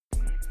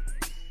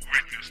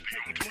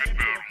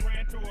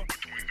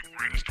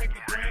Take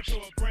the grand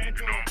tour, grand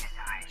tour.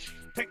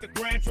 Take the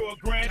grand tour,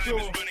 grand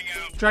tour.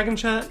 Dragon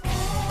Chat.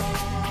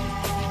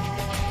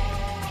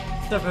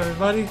 What's up,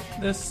 everybody?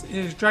 This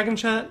is Dragon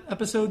Chat,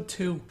 episode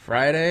 2.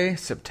 Friday,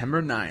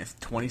 September 9th,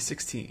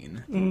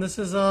 2016. And this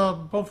is a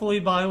hopefully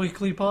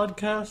bi-weekly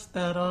podcast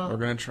that We're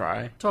gonna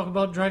try talk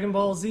about Dragon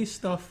Ball Z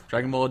stuff.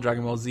 Dragon Ball,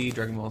 Dragon Ball Z,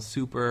 Dragon Ball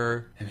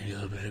Super, and maybe a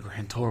little bit of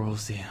Grand Tour. We'll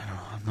see.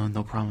 I don't know.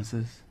 No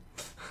promises.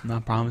 I'm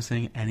not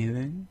promising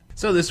anything.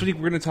 So this week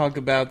we're going to talk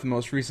about the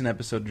most recent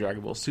episode of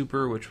Dragon Ball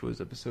Super, which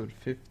was episode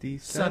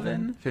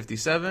 57.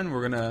 57. We're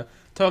going to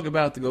talk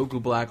about the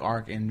Goku Black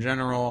arc in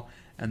general,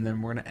 and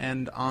then we're going to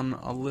end on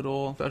a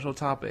little special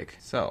topic.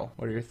 So,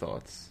 what are your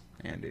thoughts,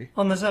 Andy?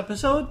 On this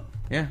episode,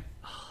 Yeah.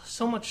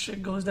 so much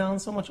shit goes down,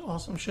 so much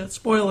awesome shit.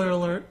 Spoiler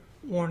alert,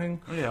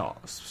 warning. Yeah,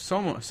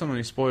 so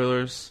many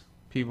spoilers,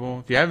 people.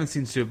 If you haven't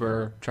seen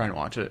Super, try and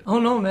watch it. Oh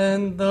no,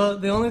 man.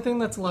 The only thing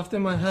that's left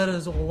in my head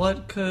is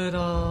what could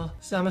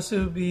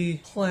Zamasu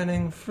be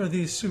planning for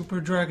these Super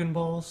Dragon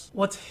Balls?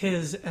 What's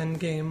his end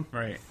game?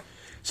 Right.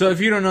 So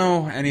if you don't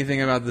know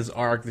anything about this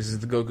arc, this is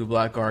the Goku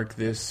Black arc.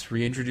 This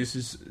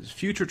reintroduces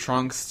future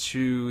Trunks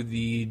to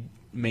the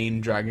main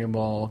Dragon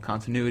Ball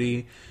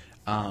continuity.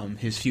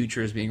 His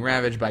future is being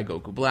ravaged by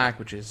Goku Black,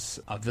 which is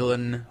a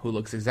villain who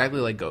looks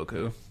exactly like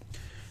Goku.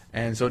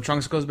 And so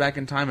Trunks goes back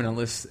in time and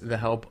enlists the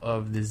help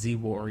of the Z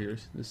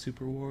Warriors, the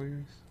Super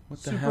Warriors.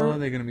 What the hell are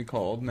they going to be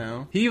called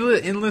now? He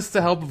enlists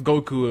the help of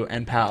Goku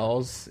and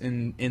pals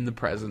in the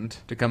present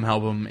to come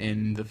help him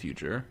in the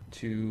future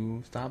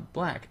to stop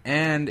Black.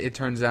 And it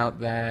turns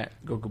out that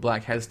Goku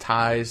Black has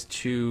ties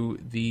to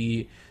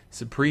the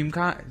Supreme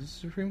Kai. Is it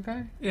Supreme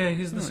Kai? Yeah,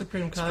 he's the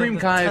Supreme Kai. Supreme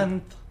the Kai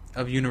 10th.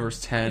 of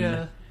Universe 10.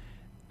 Yeah.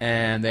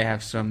 And they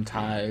have some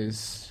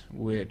ties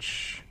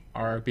which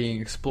are being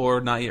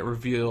explored, not yet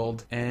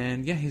revealed.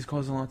 And yeah, he's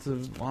causing lots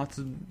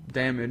of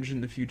damage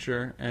in the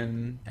future,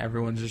 and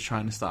everyone's just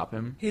trying to stop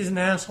him. He's an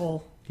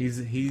asshole.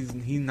 He's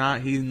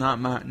not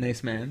my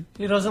nice man.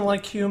 He doesn't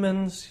like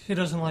humans. He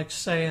doesn't like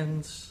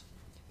Saiyans.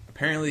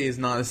 Apparently, he's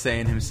not a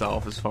Saiyan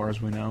himself, as far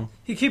as we know.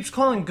 He keeps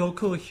calling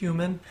Goku a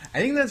human. I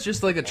think that's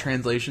just like a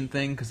translation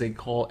thing, because they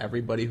call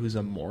everybody who's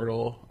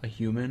immortal a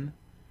human.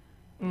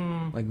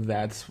 Like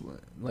that's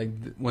like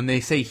when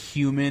they say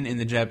human in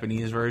the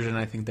Japanese version,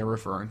 I think they're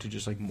referring to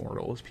just like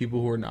mortals,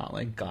 people who are not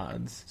like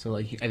gods. So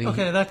like I think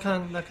that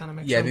kind of makes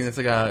sense. I think that's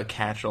like a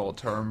catch-all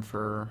term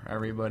for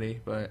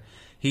everybody. But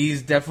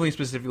he's definitely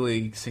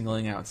specifically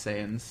singling out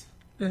Saiyans,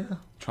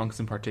 Trunks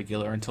in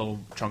particular, until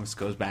Trunks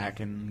goes back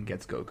and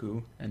gets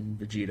Goku and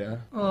Vegeta.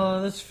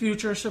 This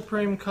future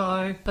Supreme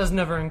Kai has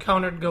never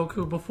encountered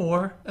Goku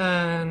before,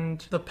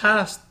 and the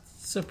past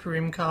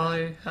Supreme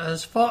Kai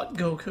has fought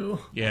Goku.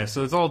 Yeah,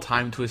 so it's all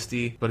time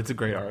twisty, but it's a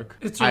great arc.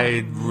 It's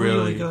a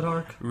really good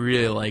arc.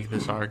 Really like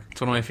this arc.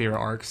 It's one of my favorite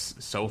arcs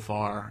so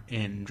far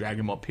in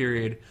Dragon Ball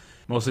period,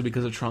 mostly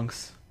because of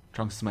Trunks.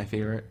 Trunks is my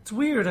favorite. It's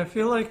weird. I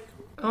feel like,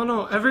 I don't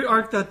know, every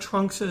arc that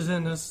Trunks is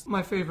in is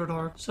my favorite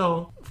arc.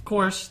 So, of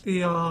course,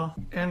 the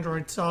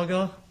Android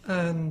Saga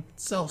and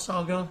Cell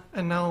Saga,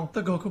 and now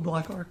the Goku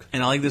Black arc.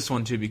 And I like this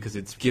one too because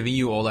it's giving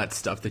you all that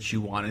stuff that you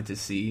wanted to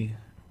see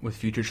with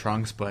future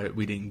Trunks, but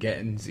we didn't get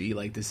in Z,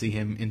 like to see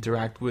him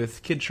interact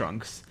with Kid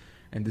Trunks,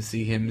 and to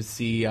see him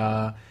see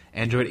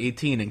Android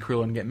 18 and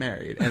Krillin get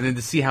married, and then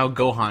to see how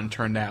Gohan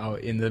turned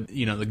out in the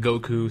the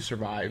Goku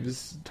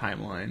survives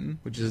timeline,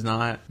 which is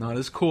not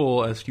as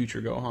cool as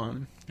future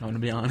Gohan. I'm gonna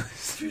be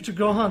honest. Future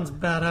Gohan's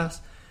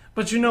badass.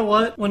 But you know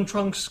what? When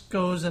Trunks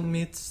goes and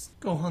meets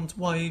Gohan's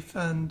wife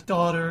and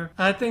daughter,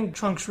 I think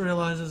Trunks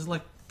realizes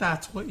like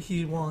that's what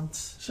he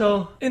wants.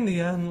 So in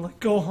the end, like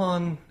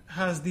Gohan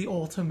has the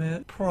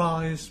ultimate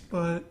prize,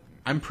 but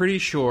I'm pretty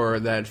sure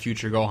that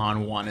future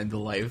Gohan wanted the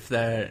life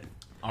that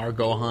our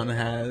Gohan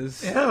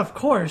has. Yeah, of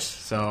course.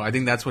 So I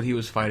think that's what he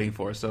was fighting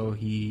for. So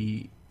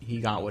he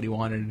got what he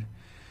wanted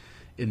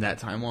in that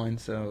timeline.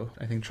 So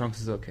I think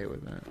Trunks is okay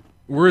with that.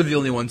 We're the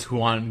only ones who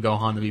want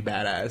Gohan to be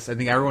badass. I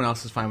think everyone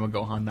else is fine with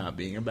Gohan not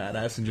being a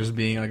badass and just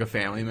being like a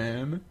family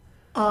man.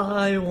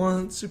 I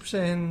want Super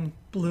Saiyan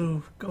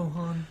Blue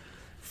Gohan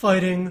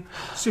fighting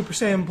Super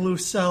Saiyan Blue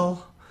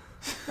Cell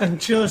and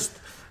just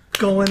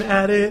going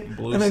at it.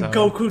 Blue and then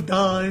Cell. Goku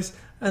dies,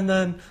 and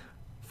then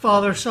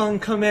Father-Son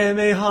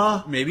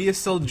Kamehameha. Maybe a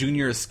Cell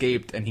Jr.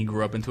 escaped and he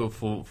grew up into a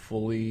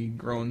fully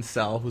grown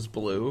Cell who's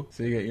blue.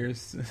 So you get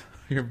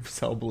your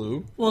Cell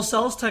Blue. Well,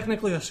 Cell's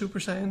technically a Super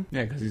Saiyan.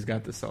 Yeah, because he's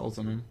got the cells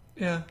in him.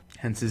 Yeah.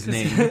 Hence his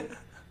name.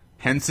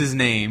 Hence his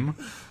name.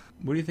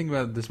 What do you think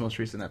about this most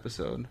recent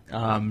episode?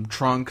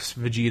 Trunks,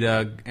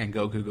 Vegeta, and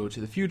Goku go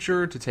to the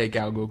future to take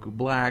out Goku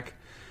Black,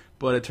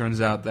 but it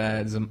turns out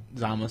that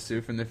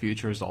Zamasu from the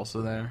future is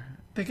also there.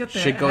 They get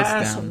their Shit goes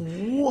ass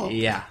down. whooped.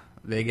 Yeah,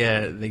 they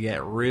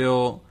got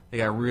real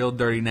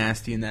dirty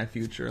nasty in that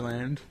future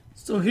land.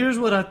 So here's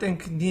what I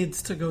think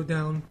needs to go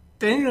down.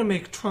 They need to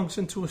make Trunks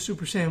into a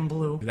Super Saiyan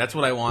Blue. That's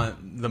what I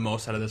want the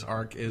most out of this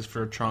arc, is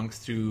for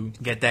Trunks to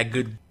get that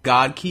good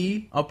God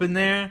Ki up in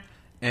there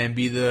and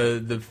be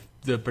the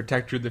the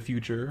protector of the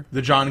future,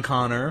 the John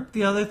Connor.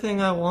 The other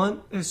thing I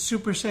want is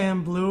Super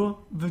Saiyan Blue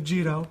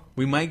Vegito.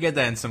 We might get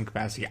that in some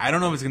capacity. I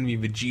don't know if it's going to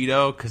be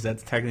Vegito, because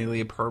that's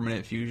technically a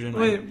permanent fusion.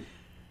 Wait.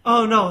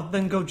 Oh, no,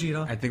 then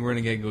Gogeta. I think we're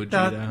going to get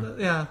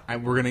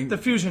Gogeta. We're gonna the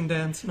fusion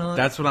dance, not...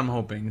 That's what I'm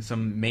hoping.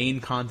 Some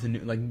main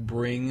continuity, like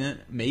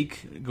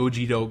make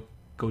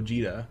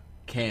Gogeta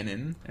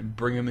canon and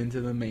bring him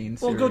into the main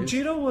series. Well,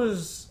 Gogeta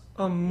was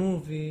a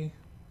movie.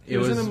 He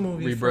was in a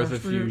movie Rebirth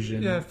first. of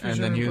Fusion, and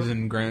then he was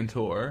in Grand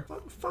Tour.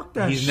 Fuck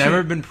that He's shit.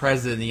 never been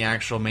present in the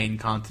actual main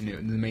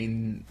continuity, the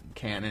main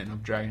canon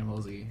of Dragon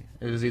Ball Z.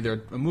 It was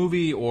either a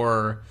movie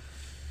or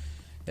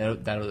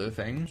that other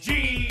thing.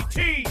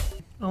 GT.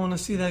 I want to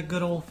see that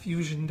good old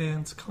fusion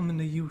dance come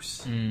into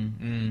use.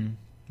 Me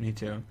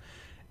too.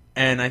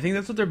 And I think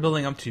that's what they're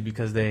building up to,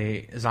 because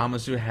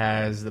Zamasu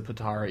has the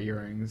Potara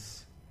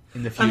earrings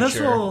in the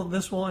future. And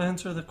this will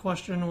answer the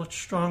question: what's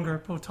stronger,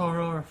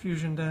 Potara or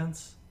fusion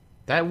dance?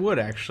 That would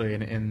actually,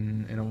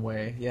 in a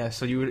way, yeah.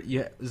 So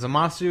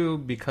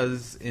Zamasu,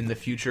 because in the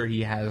future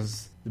he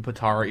has the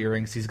Potara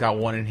earrings. He's got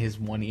one in his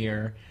one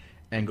ear,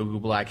 and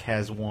Goku Black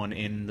has one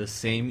in the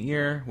same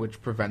ear,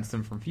 which prevents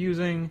them from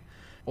fusing.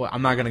 Well,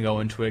 I'm not gonna go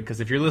into it, because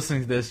if you're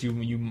listening to this,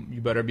 you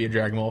better be a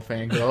Dragon Ball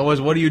fan. 'Cause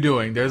otherwise, what are you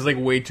doing? There's like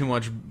way too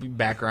much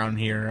background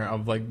here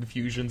of like the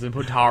fusions and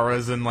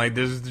Potaras, and like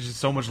there's just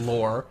so much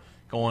lore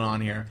going on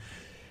here.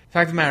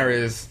 Fact of the matter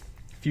is,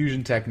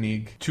 fusion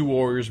technique, two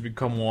warriors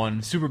become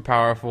one, super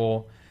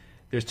powerful.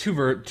 There's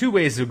two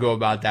ways to go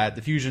about that.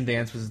 The fusion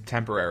dance was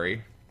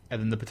temporary, and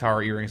then the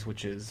Potara earrings,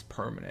 which is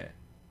permanent,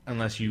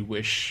 unless you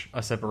wish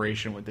a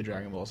separation with the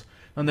Dragon Balls.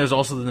 And there's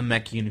also the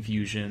Namekian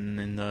fusion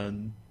and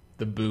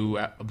the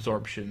Buu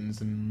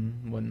absorptions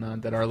and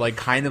whatnot that are like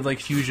kind of like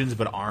fusions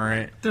but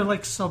aren't. They're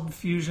like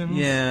sub-fusions.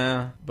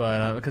 Yeah,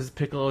 but because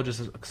Piccolo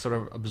just sort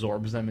of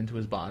absorbs them into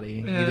his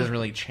body. Yeah. He doesn't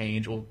really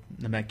change. Well,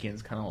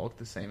 Namekians kind of all look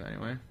the same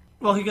anyway.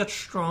 Well, he gets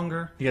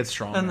stronger. He gets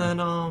stronger. And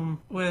then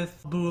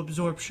with Buu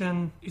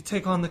absorption, you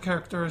take on the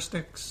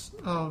characteristics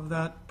of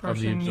that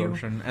person. Of the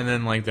absorption. And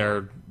then like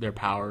their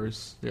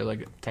powers, their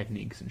like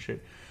techniques and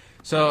shit.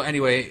 So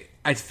anyway,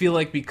 I feel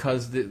like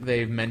because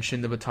they've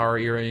mentioned the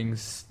Potara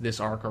earrings this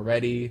arc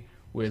already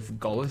with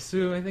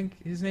Golasu, I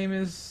think his name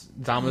is,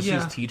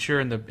 Zamasu's teacher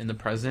in the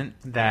present,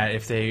 that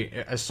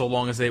if so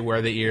long as they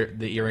wear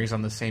the earrings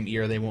on the same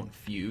ear, they won't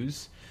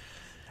fuse.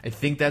 I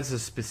think that's a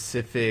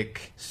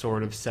specific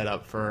sort of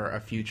setup for a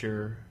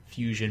future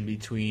fusion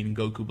between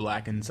Goku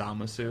Black and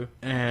Zamasu.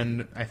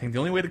 And I think the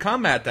only way to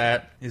combat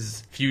that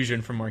is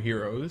fusion from our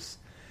heroes.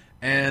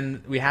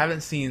 And we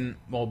haven't seen,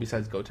 well,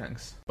 besides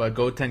Gotenks. But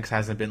Gotenks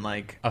hasn't been,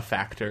 like, a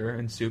factor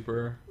in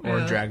Super or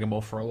Dragon Ball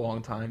for a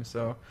long time,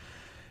 so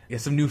get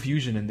some new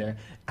fusion in there.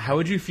 How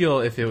would you feel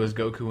if it was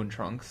Goku and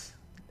Trunks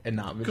and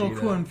not Vegeta?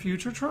 Goku and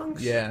Future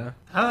Trunks? Yeah.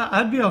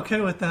 I'd be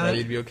okay with that. Yeah,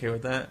 you'd be okay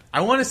with that?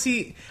 I do want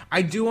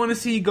to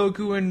see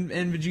Goku and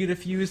Vegeta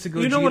fuse to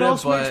Gogeta, You know what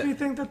else makes me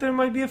think that there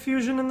might be a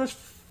fusion in this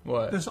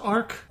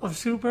arc of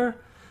Super?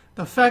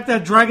 The fact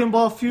that Dragon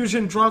Ball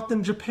Fusion dropped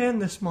in Japan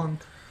this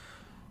month.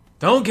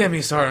 Don't get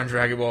me started on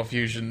Dragon Ball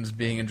Fusions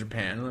being in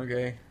Japan,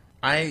 okay?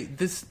 I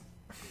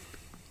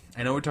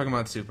know we're talking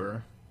about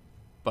Super,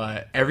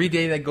 but every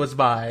day that goes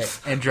by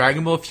and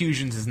Dragon Ball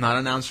Fusions is not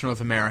announced for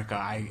North America,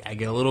 I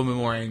get a little bit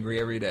more angry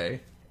every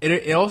day.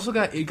 It also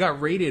got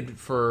rated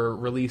for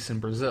release in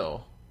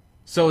Brazil.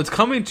 So it's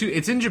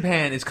in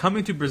Japan, it's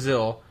coming to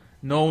Brazil,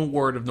 no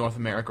word of North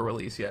America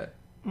release yet.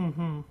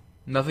 Mm-hmm.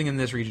 Nothing in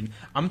this region.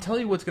 I'm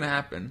telling you what's going to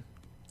happen,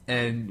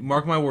 and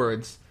mark my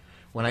words,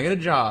 when I get a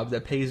job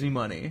that pays me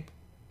money,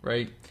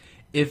 right?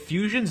 If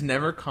Fusions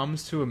never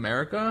comes to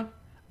America,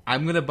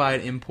 I'm going to buy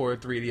an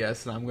import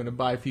 3DS, and I'm going to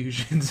buy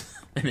Fusions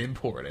and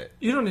import it.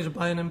 You don't need to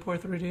buy an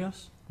import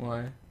 3DS.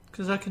 Why?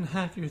 Because I can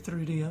hack your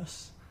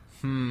 3DS.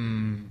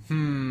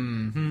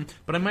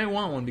 But I might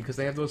want one because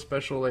they have those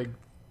special, like,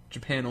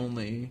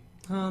 Japan-only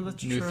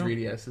that's new true.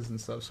 3DSs and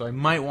stuff. So I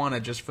might want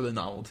it just for the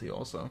novelty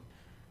also.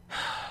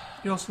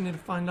 You also need to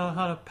find out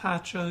how to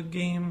patch a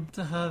game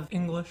to have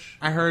English.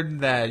 I heard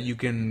that you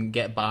can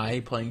get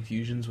by playing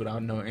Fusions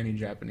without knowing any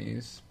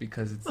Japanese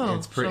because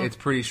it's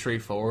pretty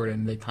straightforward,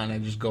 and they kind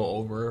of just go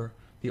over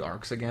the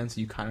arcs again, so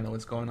you kind of know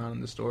what's going on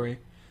in the story.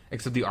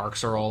 Except the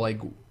arcs are all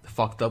like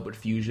fucked up with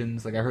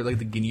fusions. Like I heard like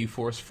the Ginyu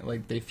Force,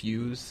 like they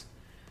fuse.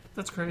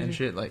 That's crazy. And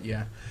shit, like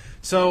yeah.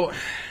 So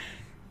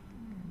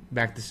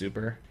back to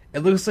Super. It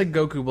looks like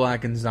Goku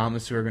Black and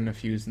Zamasu are going to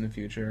fuse in the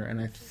future,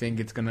 and I think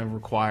it's going to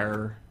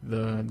require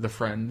the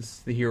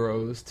friends, the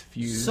heroes, to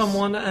fuse.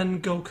 Someone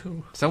and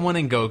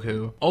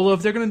Goku. Although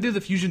if they're going to do the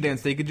fusion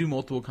dance, they could do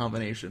multiple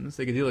combinations.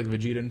 They could do like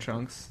Vegeta and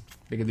Trunks.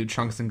 They could do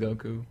Trunks and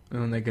Goku.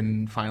 And then they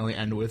can finally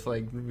end with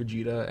like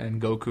Vegeta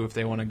and Goku if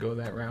they want to go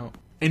that route.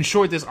 In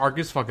short, this arc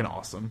is fucking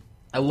awesome.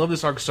 I love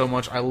this arc so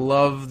much. I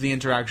love the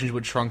interactions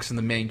with Trunks in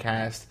the main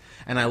cast,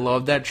 and I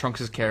love that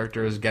Trunks'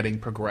 character is getting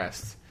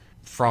progressed.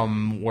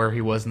 from where he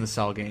was in the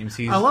Cell games.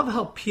 I love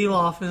how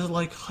Pilaf is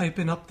like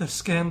hyping up the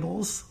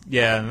scandals.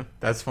 Yeah,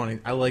 that's funny.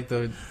 I like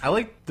the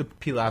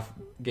Pilaf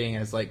gang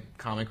as like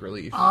comic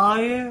relief.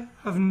 I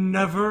have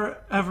never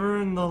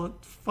ever in the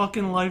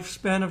fucking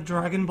lifespan of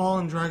Dragon Ball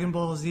and Dragon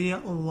Ball Z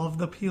loved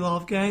the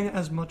Pilaf gang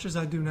as much as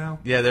I do now.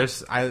 Yeah,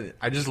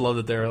 I just love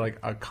that they're like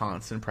a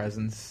constant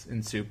presence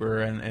in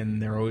Super,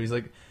 and they're always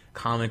like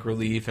comic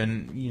relief,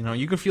 and you know,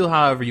 you can feel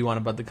however you want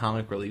about the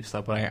comic relief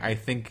stuff, but I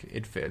think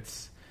it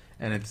fits.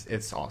 And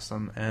it's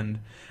awesome, and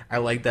I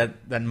like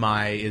that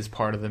Mai is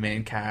part of the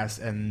main cast,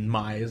 and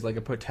Mai is like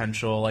a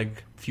potential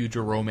like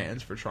future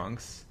romance for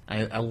Trunks.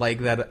 I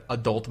like that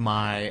adult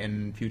Mai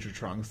and future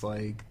Trunks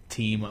like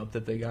team up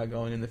that they got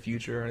going in the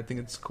future, and I think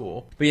it's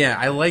cool. But yeah,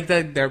 I like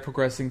that they're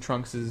progressing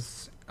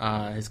Trunks's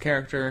his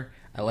character.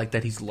 I like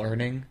that he's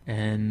learning,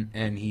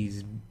 and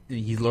he's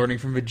learning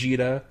from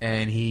Vegeta,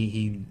 and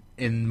he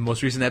in the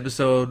most recent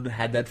episode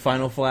had that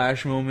Final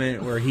Flash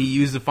moment where he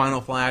used the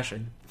Final Flash. I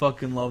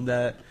fucking love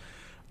that.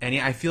 And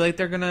yeah, I feel like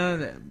they're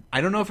gonna, I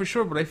don't know for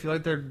sure, but I feel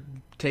like they're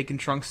taking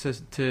Trunks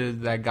to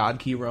that God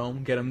Key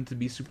realm, get him to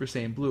be Super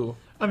Saiyan Blue.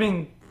 I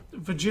mean,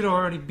 Vegeta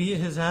already beat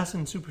his ass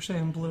in Super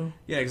Saiyan Blue.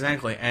 Yeah,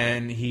 exactly.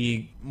 And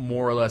he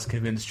more or less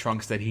convinced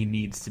Trunks that he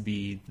needs to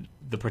be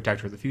the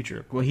protector of the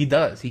future. Well, he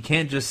does. He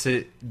can't just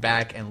sit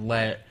back and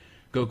let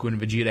Goku and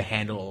Vegeta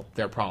handle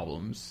their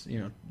problems, you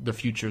know, the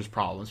future's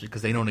problems,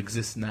 because they don't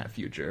exist in that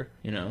future,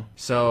 you know.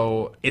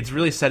 So it's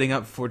really setting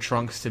up for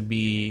Trunks to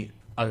be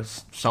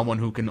someone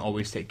who can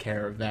always take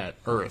care of that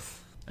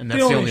Earth, and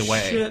that's the only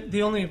way.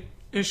 The only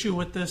issue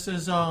with this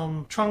is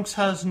Trunks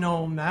has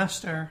no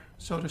master,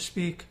 so to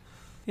speak.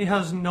 He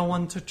has no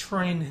one to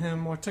train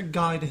him or to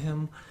guide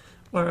him,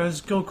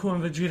 whereas Goku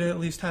and Vegeta at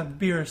least have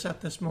Beerus at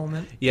this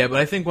moment. Yeah, but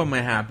I think what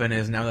might happen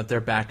is now that they're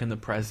back in the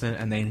present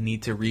and they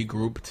need to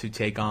regroup to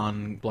take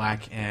on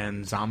Black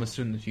and Zamasu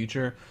in the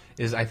future,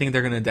 is I think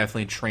they're going to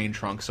definitely train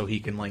Trunks so he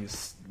can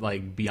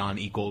like be on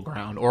equal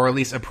ground, or at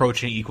least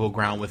approaching equal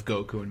ground with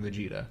Goku and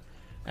Vegeta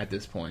at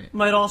this point.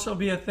 Might also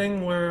be a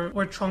thing where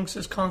Trunks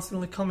is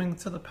constantly coming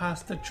to the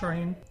past to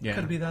train. Yeah.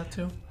 Could be that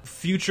too.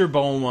 Future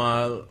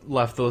Bulma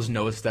left those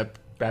notes that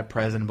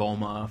present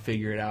Bulma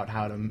figured out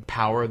how to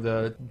power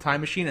the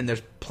time machine, and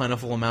there's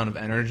plentiful amount of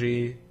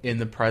energy in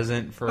the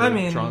present for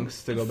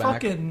Trunks to go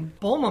back. Fucking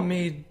Bulma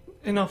made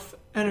enough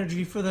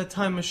energy for the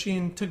time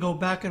machine to go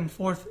back and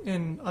forth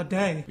in a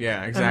day.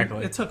 Yeah, exactly.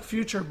 And it took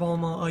future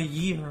Bulma a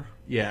year.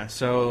 Yeah,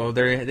 so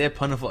they have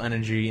plentiful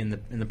energy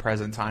in the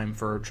present time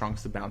for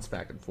Trunks to bounce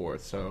back and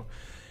forth. So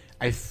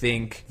I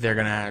think they're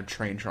gonna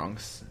train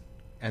Trunks,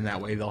 and that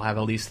way they'll have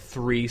at least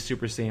 3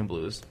 Super Saiyan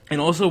Blues. And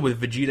also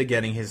with Vegeta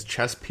getting his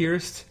chest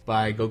pierced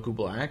by Goku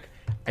Black,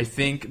 I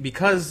think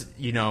because,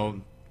 you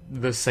know,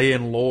 the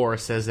Saiyan lore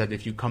says that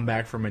if you come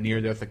back from a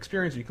near-death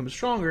experience, you become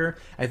stronger.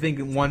 I think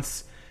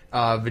once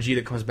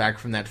Vegeta comes back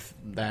from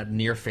that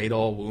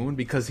near-fatal wound,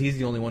 because he's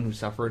the only one who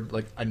suffered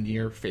like a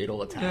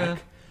near-fatal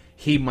attack,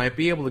 he might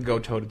be able to go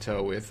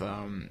toe-to-toe with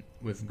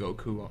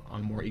Goku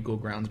on more equal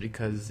grounds,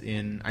 because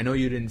I know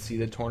you didn't see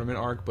the tournament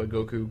arc, but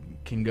Goku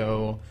can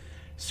go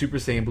Super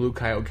Saiyan Blue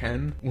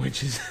Kaioken,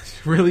 which is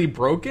really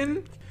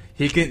broken.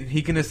 He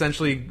can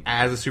essentially,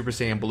 as a Super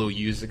Saiyan Blue,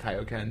 use the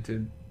Kaioken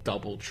to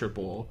double,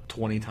 triple,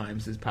 20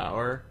 times his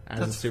power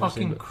as a Super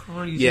fucking Saiyan.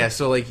 crazy. Yeah,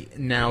 so like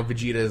now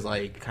Vegeta is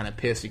like kind of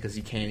pissed because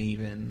he can't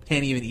even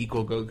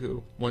equal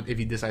Goku if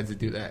he decides to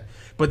do that.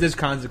 But there's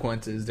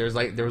consequences. There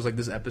was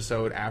this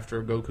episode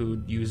after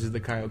Goku uses the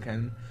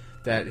Kaioken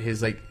that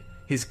his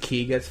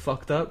ki gets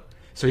fucked up.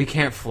 So he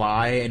can't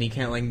fly, and he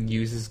can't like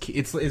use his ki.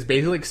 It's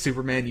basically like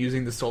Superman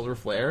using the solar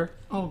flare.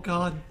 Oh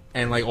god.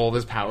 And like all of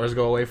his powers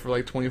go away for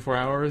like 24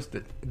 hours.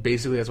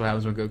 Basically, that's what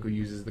happens when Goku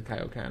uses the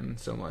Kaioken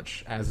so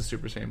much as a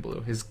Super Saiyan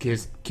Blue. His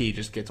ki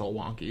just gets all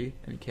wonky,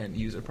 and he can't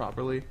use it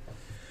properly.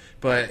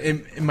 But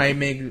it might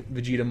make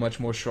Vegeta much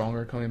more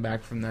stronger coming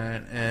back from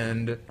that.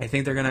 And I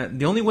think they're gonna.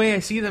 The only way I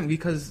see them,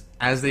 because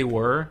as they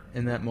were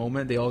in that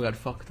moment, they all got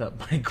fucked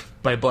up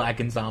by Black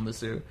and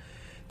Zamasu.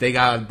 They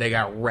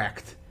got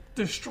wrecked.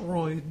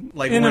 Destroyed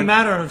in a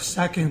matter of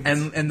seconds.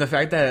 And the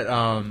fact that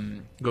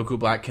Goku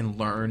Black can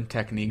learn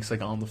techniques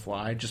like on the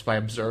fly just by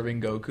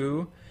observing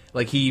Goku,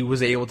 like he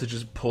was able to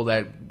just pull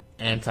that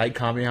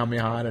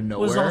anti-Kamehameha out of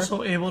nowhere. Was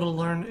also able to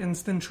learn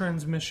instant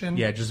transmission.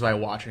 Yeah, just by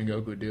watching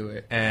Goku do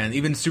it. And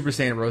even Super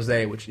Saiyan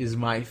Rose, which is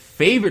my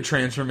favorite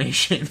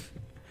transformation.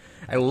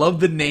 I love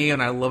the name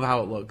and I love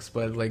how it looks,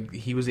 but like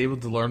he was able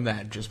to learn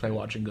that just by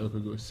watching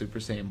Goku go Super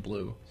Saiyan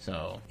Blue.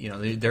 So you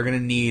know they're gonna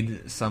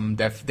need some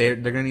they're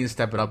gonna need to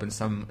step it up in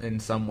some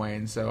way.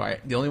 And so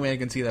the only way I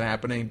can see that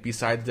happening,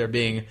 besides there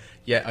being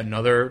yet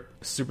another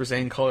Super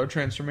Saiyan color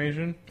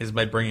transformation, is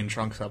by bringing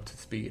Trunks up to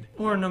speed.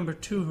 Or a number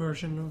 2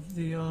 version of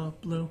the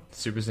Blue.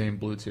 Super Saiyan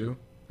Blue 2.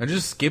 And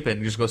just skip it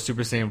and just go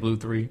Super Saiyan Blue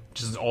 3.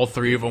 Just all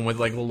 3 of them with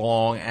like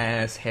long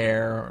ass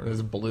hair.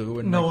 There's blue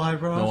and no like,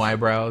 eyebrows. No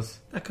eyebrows.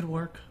 That could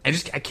work. I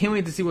can't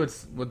wait to see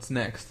what's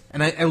next.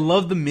 And I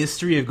love the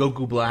mystery of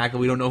Goku Black, and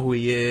we don't know who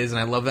he is.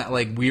 And I love that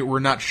like we're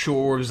not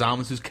sure of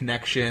Zamasu's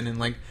connection, and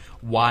like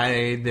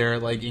why they're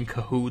like in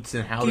cahoots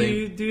and how Do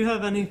you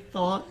have any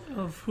thought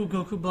of who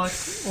Goku Black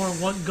or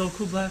what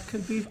Goku Black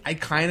could be? I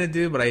kind of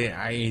do, but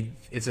I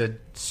it's a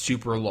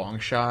super long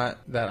shot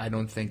that I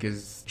don't think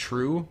is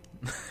true.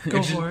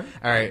 Go for it.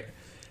 All right.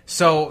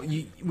 So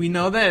we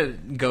know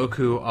that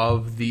Goku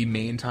of the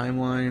main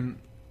timeline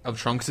of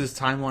Trunks'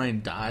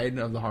 timeline died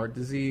of the heart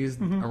disease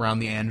around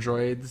the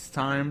androids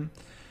time.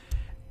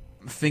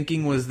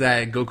 Thinking was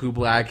that Goku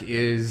Black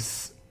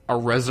is a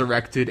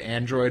resurrected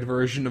android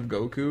version of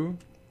Goku.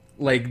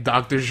 Like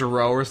Dr.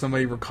 Gero or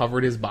somebody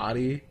recovered his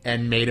body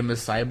and made him a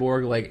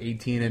cyborg like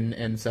 18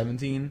 and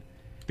 17.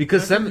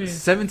 Because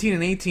 17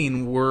 and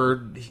 18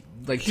 were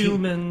like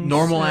humans,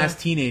 normal ass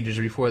teenagers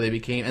before they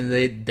became, and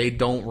they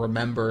don't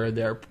remember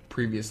their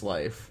previous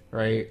life,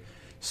 right?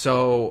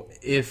 So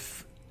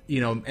if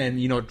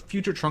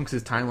future Trunks'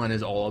 timeline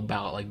is all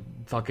about like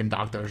fucking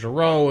Dr.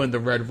 Gero and the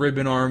Red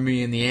Ribbon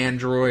Army and the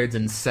androids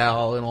and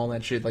Cell and all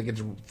that shit. Like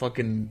it's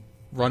fucking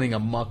running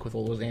amok with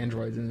all those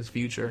androids in this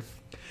future.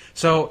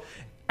 So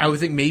I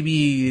would think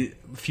maybe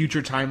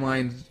future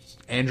timelines,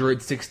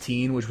 Android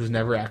 16, which was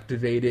never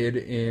activated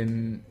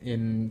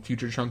in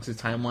future Trunks'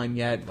 timeline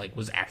yet, like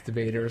was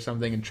activated or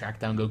something and tracked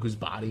down Goku's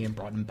body and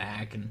brought him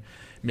back and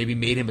maybe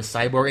made him a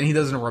cyborg, and he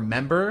doesn't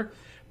remember,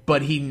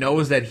 but he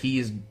knows that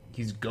he's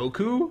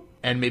Goku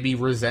and maybe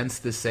resents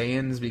the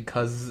Saiyans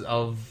because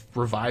of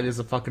Revive as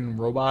a fucking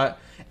robot,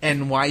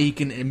 and why he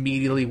can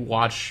immediately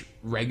watch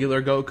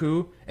regular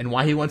Goku and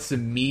why he wants to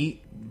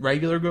meet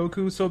regular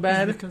Goku so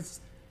bad.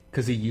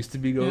 Because he used to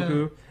be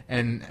Goku,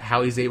 and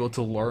how he's able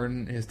to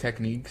learn his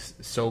techniques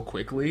so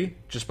quickly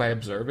just by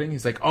observing.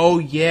 He's like, oh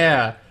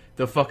yeah,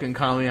 the fucking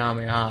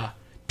Kamehameha.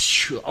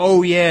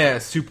 Oh yeah,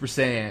 Super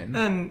Saiyan.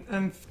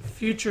 And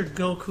future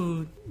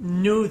Goku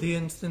knew the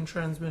instant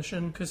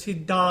transmission because he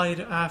died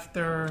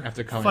after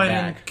coming fighting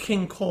back.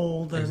 King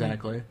Cold. And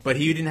Exactly. But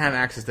he didn't have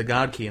access to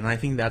God Ki, and I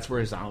think that's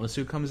where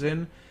Zamasu comes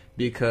in.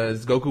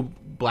 Because Goku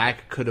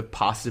Black could have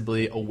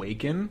possibly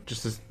awakened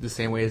just the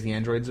same way as the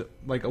androids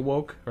like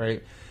awoke,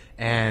 right?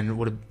 And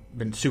would have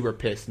been super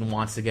pissed and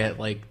wants to get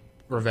like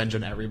revenge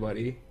on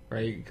everybody,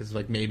 right? Because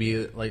like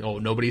maybe like, oh,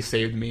 nobody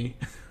saved me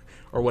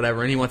or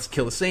whatever, and he wants to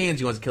kill the Saiyans,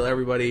 he wants to kill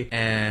everybody,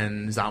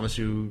 and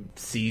Zamasu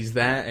sees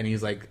that and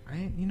he's like,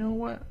 you know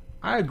what?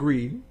 I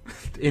agree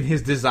in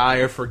his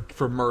desire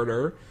for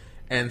murder,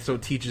 and so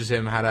teaches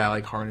him how to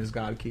like harness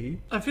God Ki.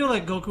 I feel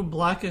like Goku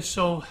Black is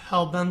so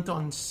hell-bent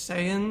on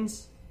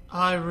Saiyans.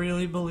 I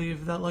really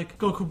believe that like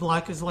Goku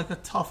Black is like a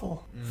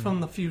Tuffle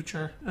from the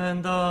future.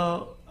 And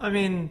I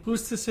mean,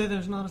 who's to say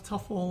there's not a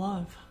Tuffle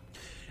alive?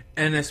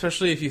 And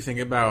especially if you think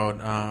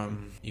about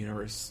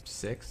Universe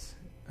 6,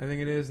 I think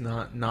it is,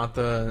 not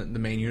the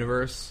main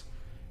universe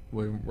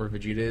where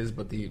Vegeta is,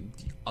 but the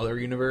other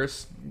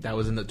universe that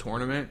was in the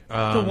tournament.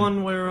 The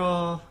one where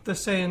the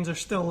Saiyans are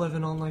still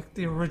living on like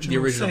the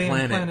original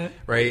Saiyan planet.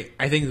 Right?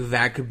 I think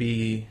that could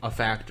be a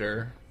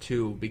factor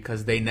too,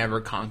 because they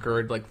never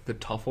conquered like the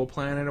Tuffle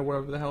planet or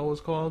whatever the hell it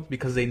was called,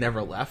 because they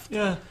never left.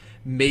 Yeah.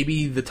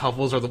 Maybe the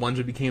Tuffles are the ones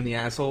who became the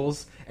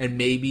assholes, and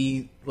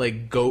maybe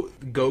like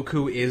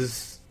Goku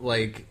is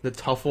like the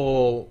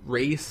Tuffle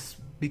race,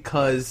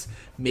 because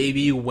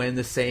maybe when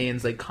the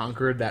Saiyans like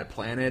conquered that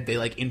planet, they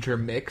like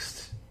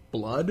intermixed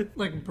blood,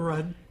 like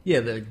bread.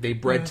 Yeah, they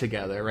bred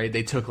together, right?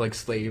 They took like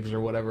slaves or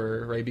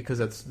whatever, right? Because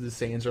that's the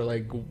Saiyans are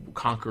like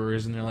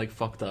conquerors and they're like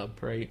fucked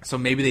up, right? So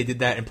maybe they did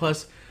that, and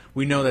plus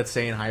we know that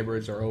Saiyan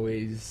hybrids are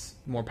always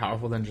more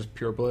powerful than just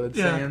pure-blooded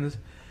Saiyans.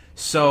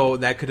 So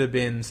that could have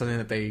been something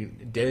that they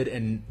did,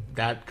 and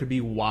that could be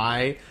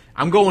why.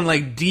 I'm going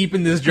like deep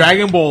in this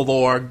Dragon Ball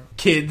lore,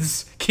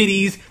 kiddies,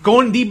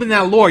 going deep in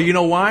that lore. You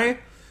know why?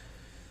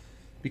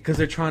 Because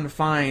they're trying to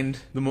find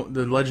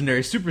the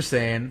legendary Super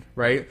Saiyan,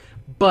 right?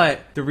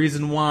 But the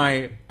reason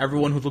why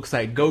everyone who looks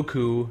like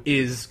Goku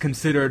is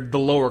considered the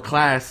lower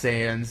class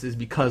Saiyans is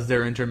because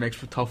they're intermixed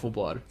with Tuffle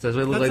blood. So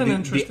they look like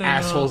the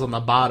assholes on the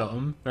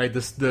bottom, right?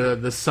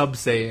 The sub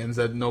Saiyans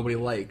that nobody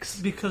likes.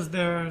 Because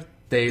they're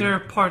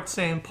part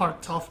Saiyan,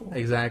 part Tuffle.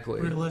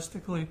 Exactly.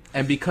 Realistically.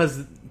 And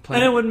because...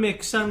 And it would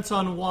make sense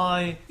on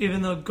why,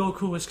 even though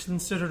Goku was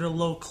considered a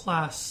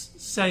low-class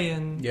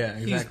Saiyan,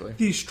 he's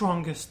the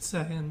strongest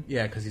Saiyan.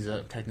 Yeah, because he's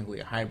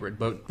technically a hybrid.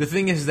 But the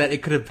thing is that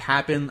it could have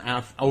happened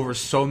over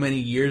so many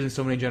years and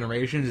so many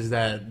generations, is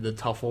that the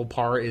Tuffle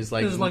part is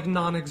like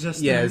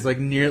non-existent. Yeah, it's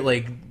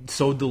like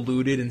so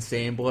diluted in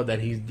Saiyan blood that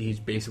he's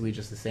basically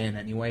just a Saiyan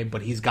anyway,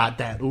 but he's got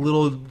that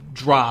little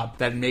drop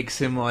that makes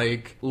him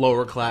like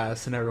lower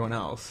class than everyone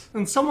else.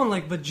 And someone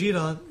like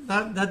Vegeta,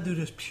 that dude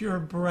is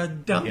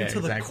purebred down to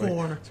the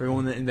core. So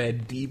everyone in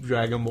that deep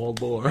Dragon Ball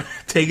lore,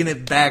 taking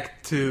it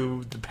back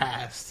to the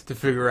past to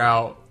figure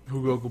out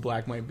who Goku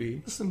Black might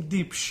be. Some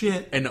deep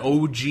shit. An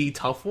OG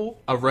Tuffle?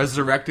 A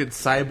resurrected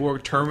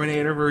cyborg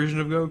Terminator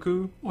version of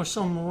Goku? Or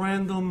some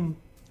random...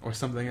 Or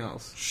something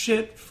else.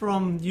 Shit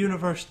from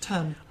Universe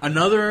 10.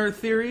 Another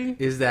theory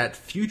is that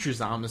future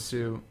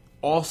Zamasu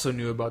also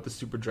knew about the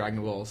Super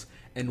Dragon Balls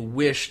and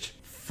wished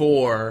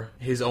for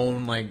his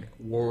own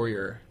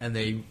warrior, and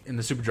they in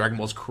the Super Dragon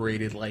Balls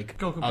created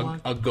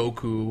Goku a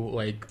Goku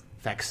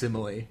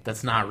facsimile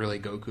that's not really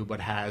Goku,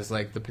 but has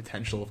like the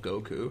potential of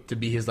Goku to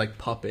be his like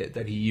puppet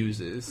that he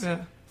uses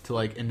Yeah. to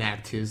like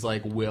enact his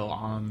like will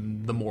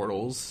on the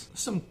mortals.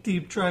 Some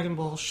deep Dragon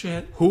Ball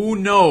shit. Who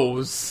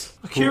knows?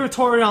 Akira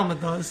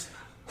Toriyama does.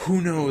 Who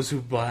knows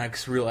who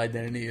Black's real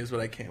identity is? But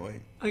I can't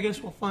wait. I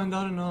guess we'll find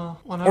out in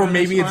one Or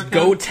maybe it's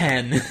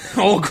Goten,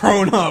 all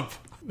grown up.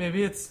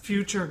 Maybe it's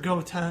future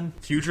Goten.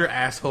 Future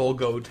asshole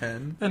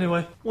Goten.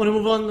 Anyway, want to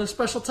move on to the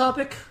special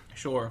topic?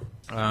 Sure.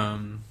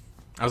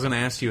 I was gonna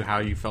ask you how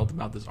you felt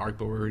about this arc,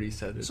 but we already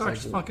said it's This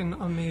arc's fucking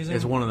amazing.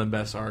 it's one of the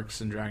best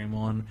arcs in Dragon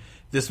Ball. And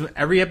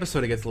every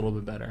episode it gets a little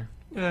bit better.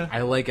 Yeah.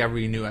 I like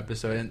every new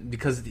episode, and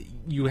because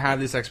you have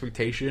this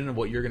expectation of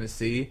what you're gonna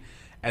see,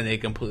 and they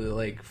completely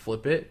like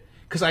flip it.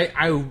 Because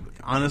I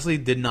honestly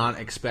did not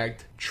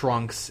expect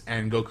Trunks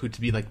and Goku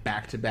to be like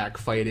back to back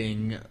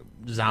fighting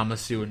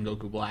Zamasu and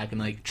Goku Black, and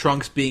like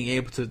Trunks being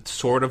able to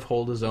sort of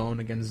hold his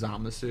own against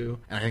Zamasu.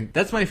 And I think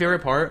that's my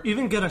favorite part.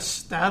 Even get a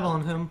stab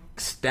on him.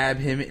 Stab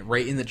him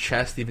right in the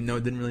chest, even though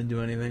it didn't really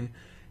do anything.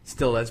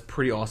 Still, that's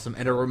pretty awesome.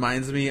 And it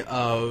reminds me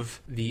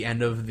of the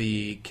end of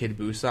the Kid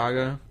Buu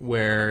saga,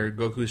 where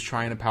Goku's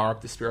trying to power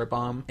up the Spirit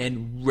Bomb,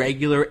 and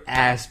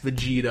regular-ass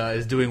Vegeta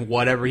is doing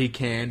whatever he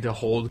can to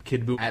hold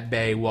Kid Buu at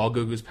bay while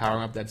Goku's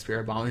powering up that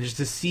Spirit Bomb. And just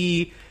to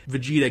see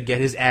Vegeta get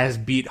his ass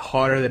beat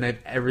harder than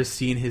I've ever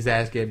seen his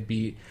ass get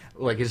beat.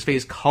 Like, his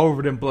face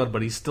covered in blood,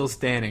 but he's still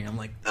standing. I'm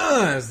like,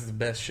 this is the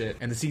best shit.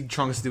 And to see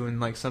Trunks doing,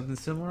 like, something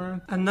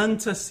similar. And then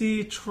to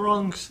see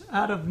Trunks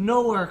out of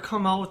nowhere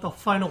come out with a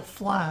final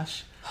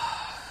flash.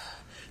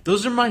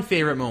 Those are my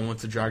favorite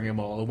moments of Dragon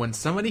Ball. When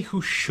somebody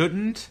who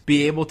shouldn't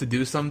be able to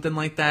do something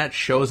like that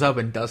shows up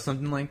and does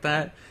something like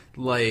that.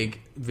 Like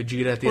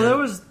Vegeta at the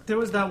end. There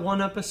was that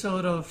one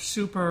episode of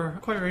Super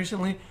quite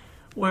recently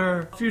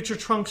where future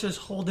Trunks is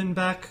holding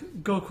back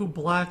Goku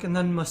Black, and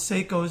then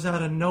Maseiko's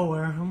out of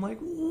nowhere. I'm like,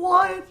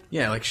 what?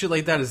 Yeah, like shit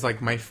like that is like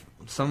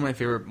some of my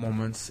favorite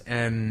moments.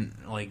 And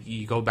like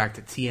you go back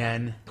to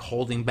Tien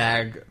holding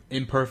back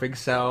Imperfect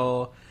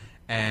Cell.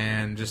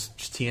 And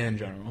just Tien in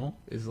general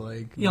is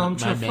like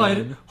Yamcha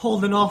fighting,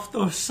 holding off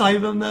those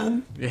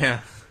Cybermen.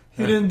 Yeah.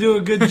 He didn't do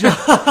a good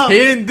job. He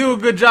didn't do a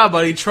good job,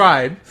 but he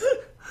tried.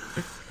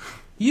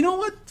 You know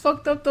what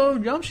fucked up though?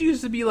 Yamcha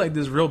used to be like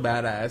this real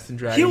badass in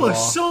Dragon Ball. He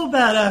was so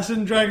badass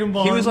in Dragon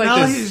Ball. He was like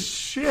now this. He's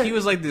shit. He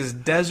was like this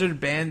desert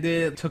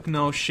bandit. Took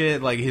no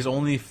shit. Like his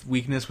only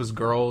weakness was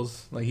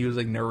girls. Like he was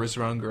like nervous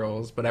around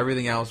girls, but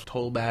everything else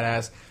total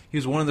badass. He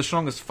was one of the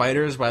strongest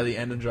fighters by the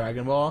end of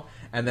Dragon Ball.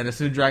 And then as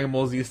soon as Dragon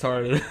Ball Z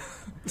started,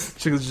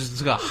 she just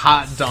took a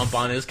hot dump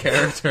on his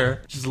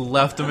character. Just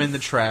left him in the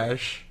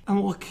trash.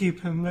 And we'll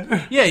keep him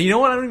there. Yeah, you know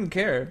what? I don't even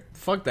care.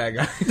 Fuck that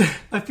guy.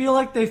 I feel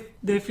like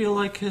they feel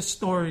like his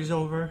story's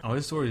over. Oh,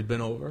 his story's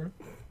been over.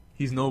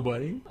 He's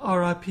nobody.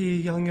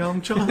 R.I.P. Young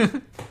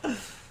Yamcha.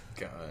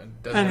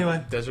 God.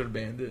 Anyway. Desert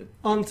Bandit.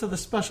 On to the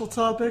special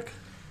topic.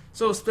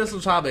 So,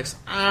 special topics.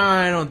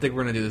 I don't think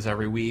we're going to do this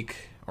every week.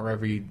 Or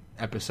every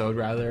episode,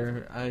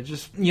 rather.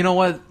 You know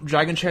what?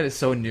 Dragon Chat is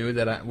so new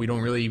that we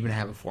don't really even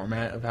have a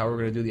format of how we're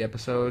going to do the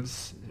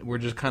episodes. We're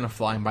just kind of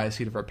flying by the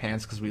seat of our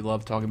pants because we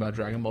love talking about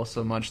Dragon Ball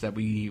so much that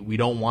we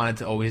don't want it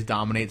to always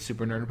dominate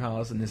Super Nerd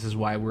Palace, and this is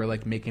why we're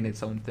like making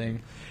its own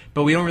thing.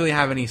 But we don't really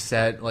have any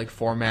set like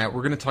format.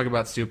 We're going to talk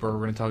about Super. We're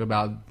going to talk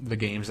about the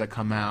games that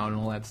come out and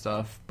all that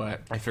stuff.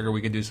 But I figure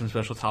we could do some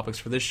special topics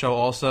for this show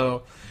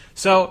also.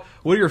 So,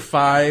 what are your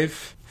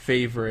 5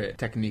 favorite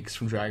techniques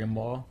from Dragon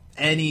Ball?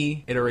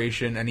 Any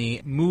iteration,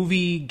 any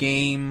movie,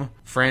 game,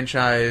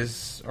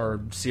 franchise, or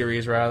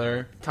series,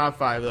 rather. Top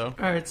 5, though.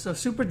 Alright, so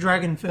Super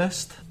Dragon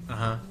Fist.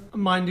 Uh-huh.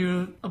 Mind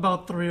you,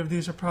 about 3 of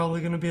these are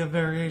probably going to be a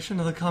variation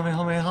of the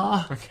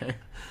Kamehameha. Okay.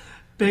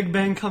 Big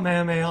Bang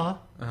Kamehameha.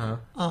 Uh-huh.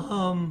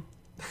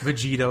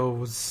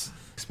 Vegito's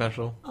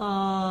special.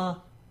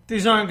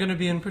 These aren't going to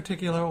be in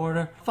particular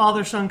order.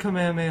 Father-Son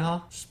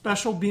Kamehameha.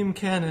 Special Beam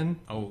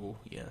Cannon. Oh,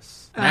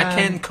 yes.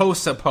 Makken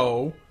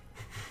Kosapo.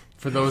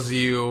 For those of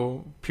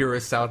you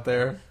purists out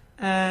there.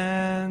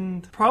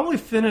 And probably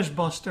Finish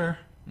Buster.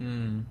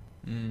 Love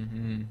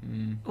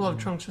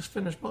Trunks'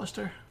 Finish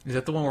Buster. Is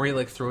that the one where he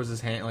like throws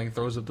his hand, like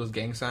throws up those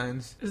gang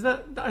signs? Is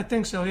that? I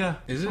think so, yeah.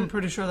 Is it? I'm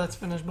pretty sure that's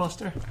Finish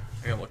Buster.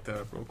 I gotta look that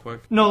up real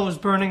quick. No, it was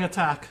Burning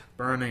Attack.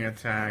 Burning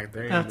Attack.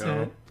 There you That's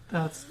go.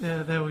 it.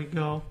 Yeah, there we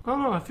go. I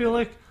don't know, I feel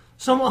like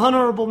some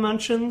honorable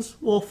mentions.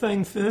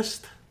 Wolfang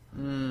Fist.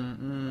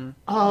 Hellzone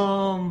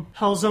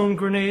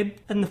Grenade.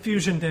 And the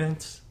Fusion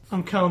Dance.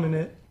 I'm counting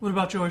it. What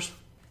about yours?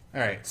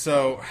 Alright,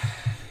 so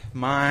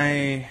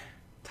my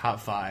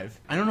top 5.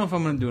 I don't know if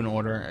I'm going to do an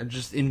order.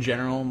 Just in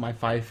general, my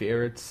 5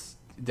 favorites,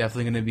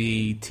 definitely going to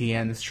be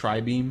Tien's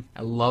Tri-Beam.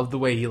 I love the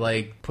way he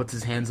like puts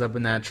his hands up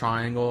in that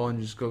triangle and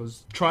just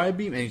goes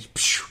Tri-Beam and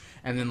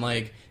and then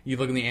like you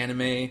look in the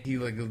anime, he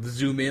like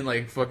zoom in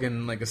like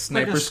fucking like a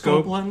sniper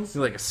scope lens?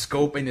 like a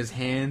scope in his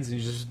hands, and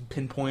he just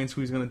pinpoints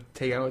who he's gonna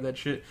take out with that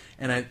shit.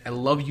 And I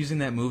love using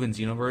that move in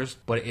Xenoverse,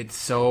 but it's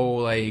so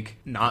like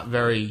not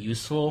very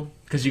useful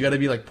because you got to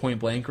be like point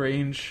blank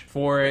range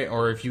for it,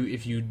 or if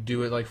you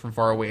do it like from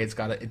far away,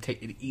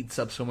 it eats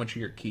up so much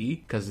of your ki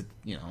because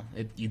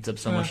it eats up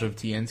so much of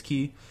Tien's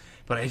ki.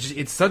 But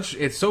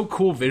it's so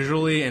cool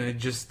visually, and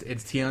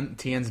it's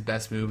Tien's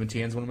best move, and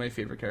Tien's one of my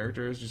favorite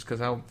characters just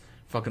because how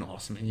fucking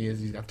awesome he is.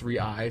 He's got 3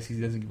 eyes.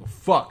 He doesn't give a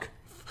fuck.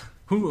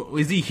 Who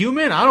is he?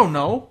 Human? I don't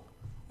know.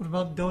 What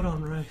about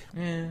Dodon Ray?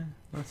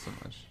 Not so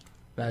much.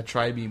 That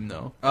tri-beam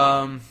though.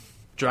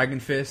 Dragon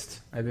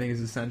Fist, I think, is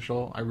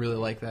essential. I really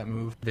like that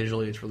move.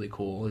 Visually, it's really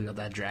cool. You got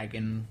that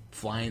dragon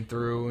flying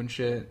through and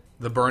shit.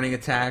 The burning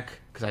attack,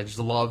 because I just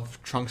love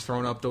Trunks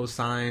throwing up those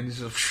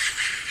signs.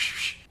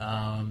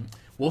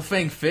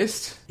 Wolfang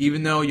Fist,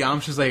 even though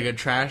Yamcha's like a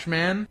trash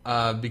man,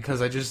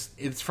 because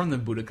it's from the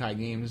Budokai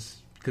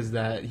games, because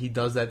that he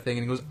does that thing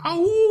and he goes,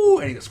 "Ow!"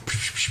 and he goes,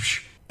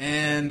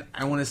 and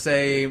I want to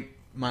say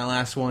my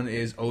last one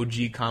is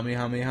OG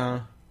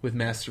Kamehameha with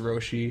Master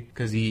Roshi,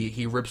 because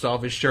he rips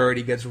off his shirt,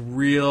 he gets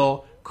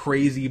real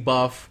crazy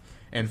buff,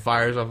 and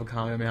fires off a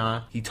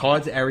Kamehameha. He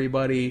taught to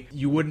everybody.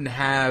 You wouldn't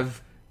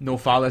have no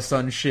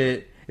father-son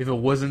shit if it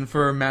wasn't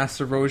for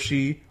Master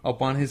Roshi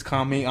up on his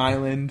Kame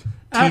Island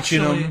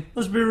teaching him.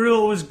 Let's be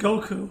real, it was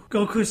Goku.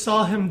 Goku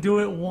saw him do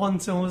it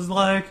once and was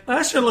like,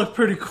 that should look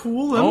pretty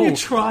cool. Let me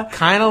try.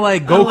 Kind of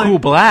like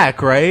Goku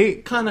Black,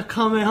 right? Kind of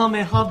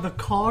Kamehameha the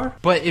car.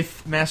 But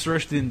if Master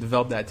Roshi didn't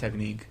develop that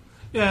technique.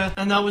 Yeah,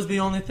 and that was the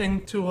only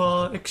thing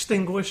to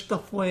extinguish the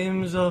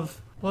flames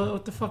of...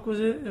 What the fuck was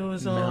it? It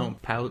was...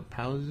 Mount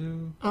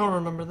Paozu? I don't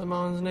remember the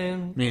mountain's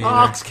name. Me neither.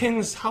 Ox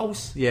King's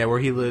house. Yeah, where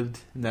he lived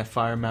in that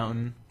fire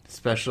mountain.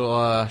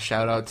 Special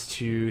shout-outs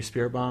to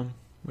Spirit Bomb,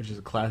 which is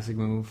a classic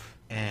move,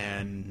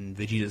 and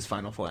Vegeta's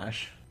Final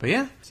Flash. But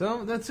yeah,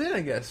 so that's it,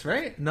 I guess,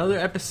 right? Another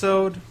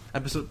episode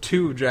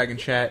 2 of Dragon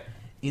Chat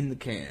in the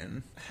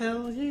can.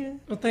 Hell yeah.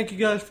 Well, thank you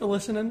guys for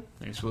listening.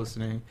 Thanks for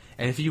listening.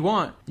 And if you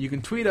want, you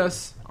can tweet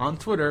us on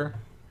Twitter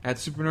at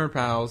Super Nerd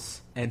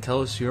Pals and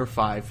tell us your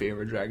 5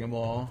 favorite Dragon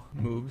Ball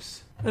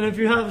moves. And if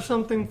you have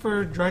something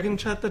for Dragon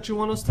Chat that you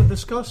want us to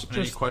discuss,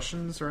 Any just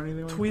questions or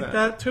anything like tweet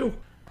that too.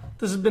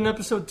 This has been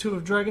episode 2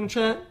 of Dragon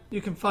Chat.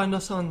 You can find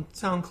us on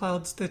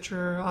SoundCloud,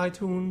 Stitcher,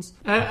 iTunes.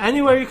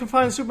 Anywhere you can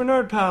find Super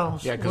Nerd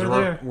Pals. Yeah,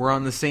 because we're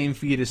on the same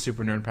feed as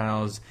Super Nerd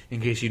Pals,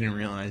 in case you didn't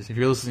realize. If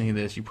you're listening to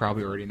this, you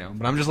probably already know.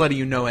 But I'm just letting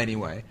you know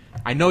anyway.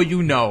 I know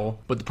you know,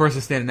 but the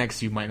person standing next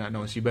to you might not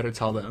know, so you better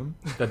tell them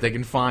that they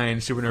can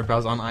find Super Nerd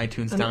Pals on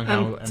iTunes,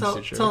 SoundCloud, and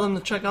Stitcher. Tell them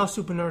to check out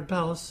Super Nerd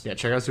Pals. Yeah,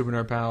 check out Super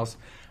Nerd Pals.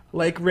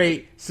 Like,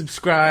 rate,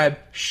 subscribe,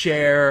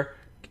 share,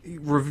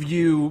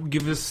 review,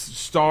 give us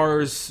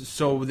stars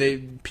so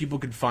people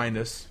can find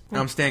us.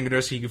 I'm Stan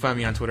Godurski. You can find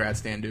me on Twitter at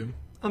StanDoom.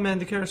 I'm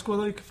Andy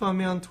Carasquillo. You can find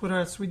me on Twitter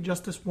at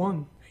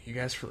SweetJustice1. Thank you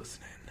guys for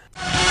listening.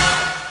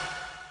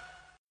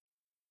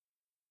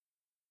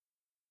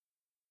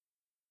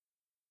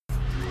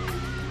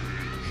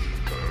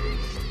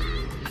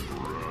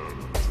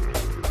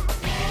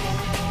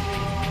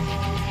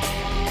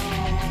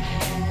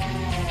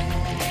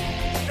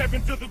 Step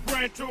into the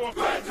Grand Tour.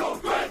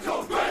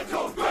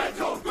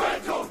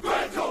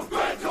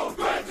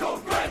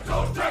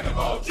 Dragon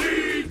Ball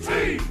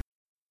GT.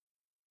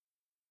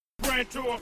 Grand Tour.